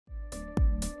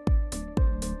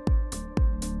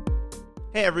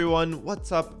Hey everyone,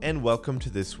 what's up and welcome to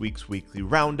this week's weekly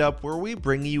roundup where we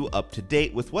bring you up to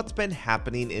date with what's been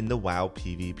happening in the WoW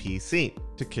PvP scene.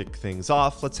 To kick things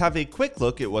off, let's have a quick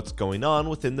look at what's going on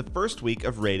within the first week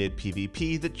of rated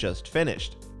PvP that just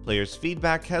finished. Players'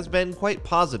 feedback has been quite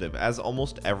positive as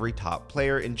almost every top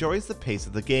player enjoys the pace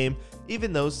of the game,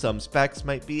 even though some specs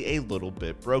might be a little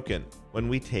bit broken. When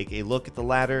we take a look at the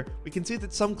ladder, we can see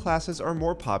that some classes are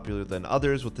more popular than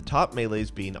others, with the top melees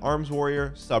being Arms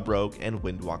Warrior, Sub Rogue, and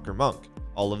Windwalker Monk.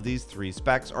 All of these three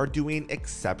specs are doing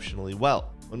exceptionally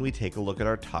well. When we take a look at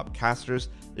our top casters,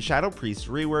 the Shadow Priest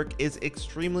rework is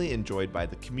extremely enjoyed by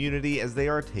the community as they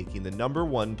are taking the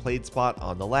 #1 played spot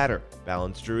on the ladder.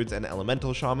 Balanced Druids and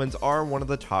Elemental Shamans are one of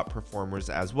the top performers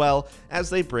as well, as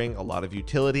they bring a lot of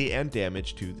utility and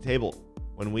damage to the table.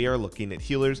 When we are looking at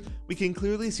healers, we can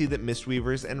clearly see that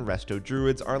Mistweavers and Resto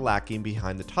Druids are lacking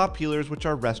behind the top healers, which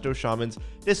are Resto Shamans,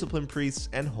 Discipline Priests,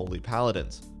 and Holy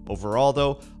Paladins. Overall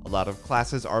though, a lot of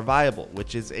classes are viable,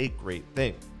 which is a great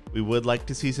thing. We would like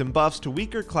to see some buffs to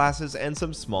weaker classes and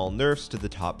some small nerfs to the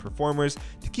top performers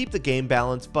to keep the game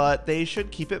balanced, but they should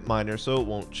keep it minor so it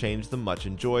won't change the much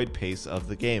enjoyed pace of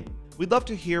the game. We'd love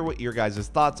to hear what your guys'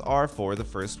 thoughts are for the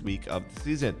first week of the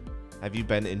season. Have you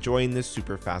been enjoying this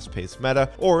super fast-paced meta,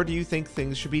 or do you think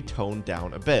things should be toned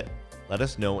down a bit? Let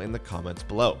us know in the comments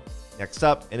below. Next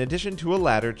up, in addition to a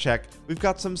ladder check, we've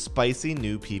got some spicy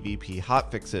new PvP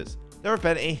hotfixes. There have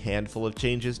been a handful of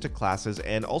changes to classes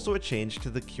and also a change to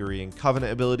the Kyrian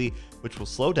Covenant ability, which will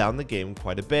slow down the game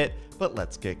quite a bit, but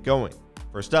let's get going.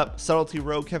 First up, Subtlety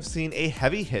Rogue have seen a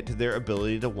heavy hit to their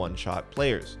ability to one-shot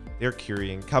players. Their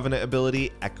Kyrian Covenant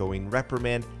ability, Echoing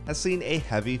Reprimand, has seen a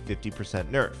heavy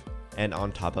 50% nerf. And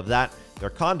on top of that, their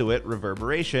conduit,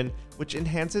 Reverberation, which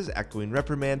enhances Echoing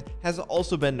Reprimand, has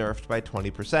also been nerfed by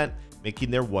 20%, making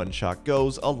their one-shot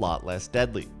goes a lot less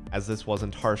deadly. As this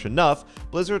wasn't harsh enough,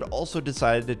 Blizzard also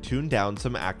decided to tune down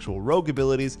some actual rogue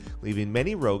abilities, leaving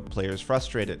many rogue players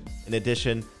frustrated. In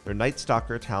addition, their Night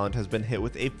Stalker talent has been hit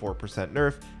with a 4%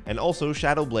 nerf, and also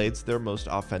Shadow Blades, their most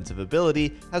offensive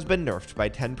ability, has been nerfed by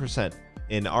 10%.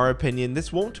 In our opinion,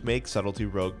 this won't make Subtlety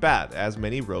Rogue bad, as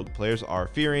many rogue players are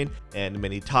fearing, and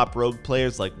many top rogue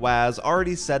players like whaazz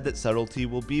already said that Subtlety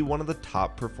will be one of the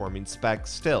top performing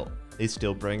specs still. They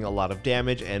still bring a lot of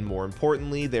damage and, more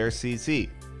importantly, their CC.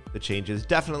 The changes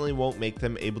definitely won't make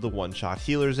them able to one-shot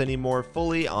healers anymore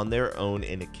fully on their own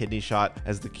in a kidney shot,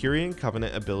 as the Kyrian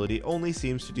Covenant ability only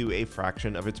seems to do a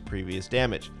fraction of its previous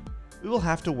damage. We will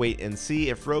have to wait and see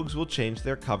if rogues will change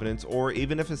their covenants, or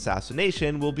even if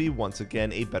assassination will be once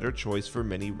again a better choice for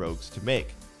many rogues to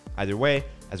make. Either way,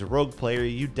 as a rogue player,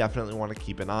 you definitely want to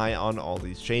keep an eye on all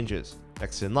these changes.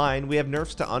 Next in line, we have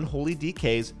nerfs to Unholy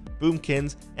DKs,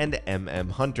 Boomkins,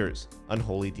 and Hunters.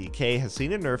 Unholy DK has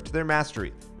seen a nerf to their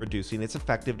mastery, reducing its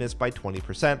effectiveness by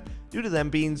 20% due to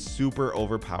them being super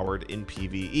overpowered in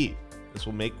PvE. This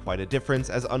will make quite a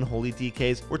difference, as Unholy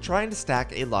DKs were trying to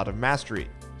stack a lot of mastery.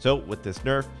 So with this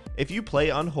nerf, if you play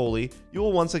Unholy, you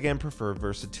will once again prefer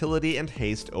versatility and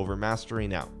haste over mastery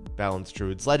now. Balanced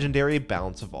Druid's legendary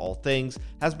Balance of All Things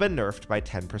has been nerfed by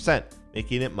 10%,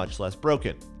 making it much less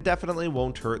broken. It definitely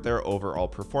won't hurt their overall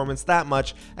performance that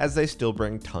much, as they still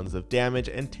bring tons of damage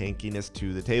and tankiness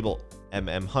to the table.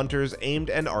 Hunters aimed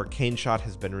and arcane shot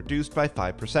has been reduced by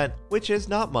 5%, which is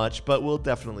not much, but will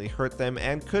definitely hurt them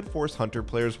and could force hunter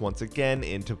players once again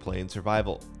into playing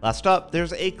survival. Last up,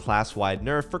 there's a class-wide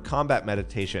nerf for combat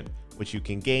meditation, which you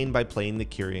can gain by playing the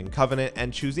Kyrian Covenant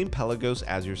and choosing Pelagos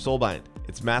as your soulbind.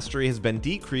 Its mastery has been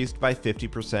decreased by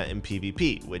 50% in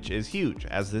PvP, which is huge,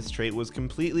 as this trait was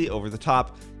completely over the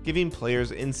top, giving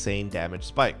players insane damage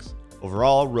spikes.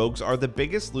 Overall, rogues are the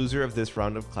biggest loser of this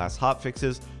round of class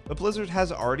hotfixes, but Blizzard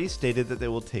has already stated that they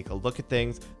will take a look at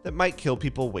things that might kill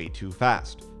people way too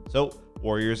fast. So,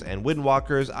 warriors and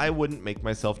windwalkers, I wouldn't make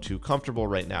myself too comfortable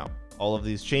right now. All of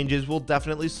these changes will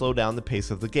definitely slow down the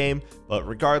pace of the game, but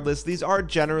regardless, these are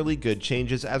generally good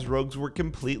changes, as rogues were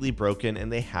completely broken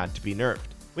and they had to be nerfed.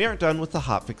 We aren't done with the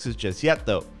hotfixes just yet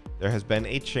though. There has been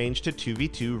a change to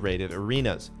 2v2 rated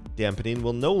arenas. Dampening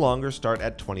will no longer start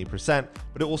at 20%,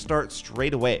 but it will start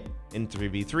straight away. In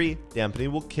 3v3,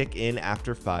 dampening will kick in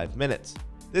after 5 minutes.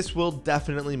 This will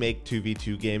definitely make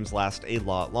 2v2 games last a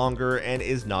lot longer and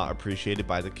is not appreciated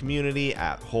by the community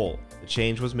at whole. The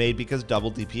change was made because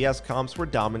double DPS comps were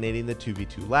dominating the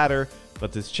 2v2 ladder,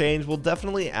 but this change will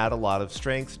definitely add a lot of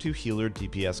strength to healer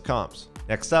DPS comps.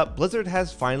 Next up, Blizzard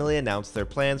has finally announced their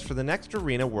plans for the next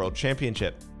Arena World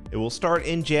Championship. It will start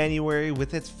in January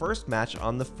with its first match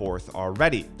on the 4th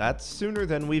already. That's sooner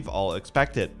than we've all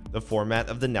expected. The format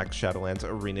of the next Shadowlands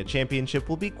Arena Championship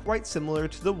will be quite similar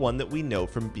to the one that we know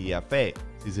from BFA.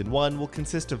 Season 1 will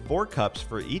consist of 4 cups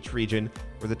for each region,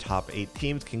 where the top 8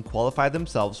 teams can qualify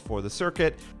themselves for the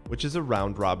circuit, which is a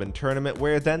round-robin tournament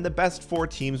where then the best 4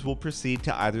 teams will proceed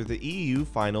to either the EU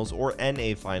Finals or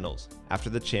NA Finals. After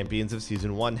the champions of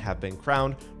Season 1 have been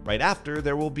crowned, right after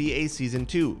there will be a Season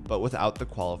 2, but without the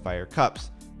qualifier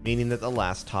cups, meaning that the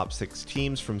last top 6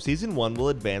 teams from Season 1 will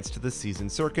advance to the season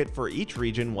circuit for each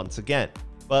region once again.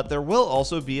 But there will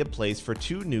also be a place for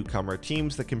 2 newcomer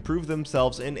teams that can prove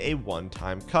themselves in a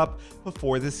one-time cup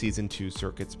before the Season 2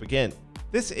 circuits begin.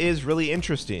 This is really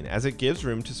interesting, as it gives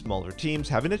room to smaller teams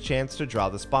having a chance to draw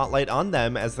the spotlight on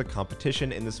them, as the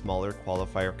competition in the smaller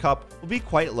qualifier cup will be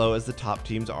quite low as the top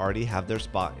teams already have their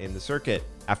spot in the circuit.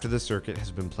 After the circuit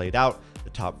has been played out, the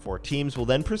top 4 teams will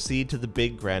then proceed to the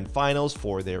big grand finals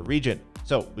for their region.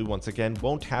 So we once again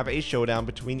won't have a showdown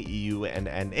between EU and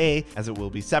NA, as it will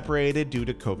be separated due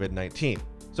to COVID-19.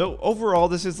 So overall,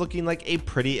 this is looking like a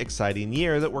pretty exciting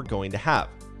year that we're going to have.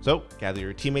 So gather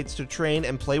your teammates to train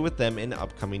and play with them in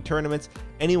upcoming tournaments.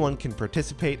 Anyone can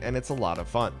participate and it's a lot of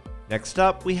fun. Next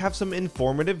up, we have some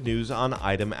informative news on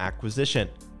item acquisition.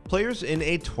 Players in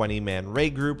a 20-man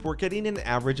raid group were getting an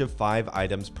average of 5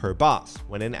 items per boss,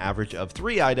 when an average of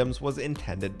 3 items was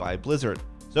intended by Blizzard.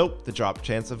 So the drop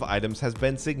chance of items has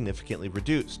been significantly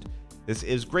reduced. This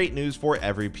is great news for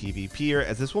every PvPer,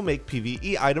 as this will make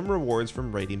PvE item rewards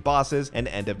from raiding bosses and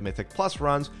end of Mythic Plus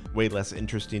runs way less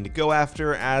interesting to go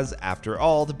after, as after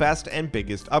all, the best and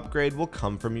biggest upgrade will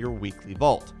come from your weekly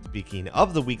vault. Speaking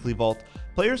of the weekly vault,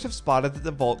 players have spotted that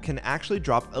the vault can actually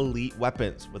drop elite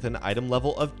weapons with an item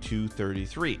level of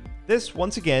 233. This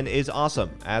once again is awesome,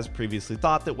 as previously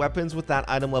thought that weapons with that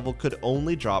item level could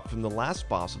only drop from the last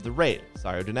boss of the raid,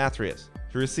 Sire-Denathrius.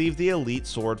 To receive the elite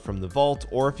sword from the vault,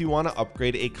 or if you want to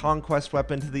upgrade a conquest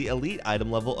weapon to the elite item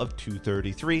level of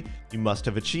 233, you must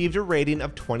have achieved a rating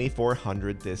of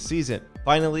 2400 this season.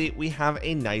 Finally, we have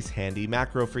a nice handy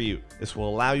macro for you. This will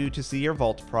allow you to see your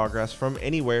vault progress from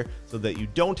anywhere, so that you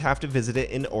don't have to visit it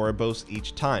in Oribos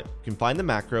each time. You can find the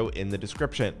macro in the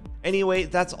description. Anyway,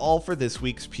 that's all for this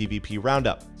week's PvP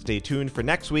Roundup. Stay tuned for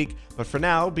next week, but for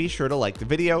now, be sure to like the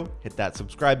video, hit that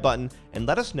subscribe button, and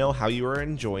let us know how you are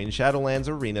enjoying Shadowlands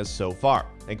Arenas so far.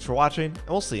 Thanks for watching, and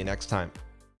we'll see you next time.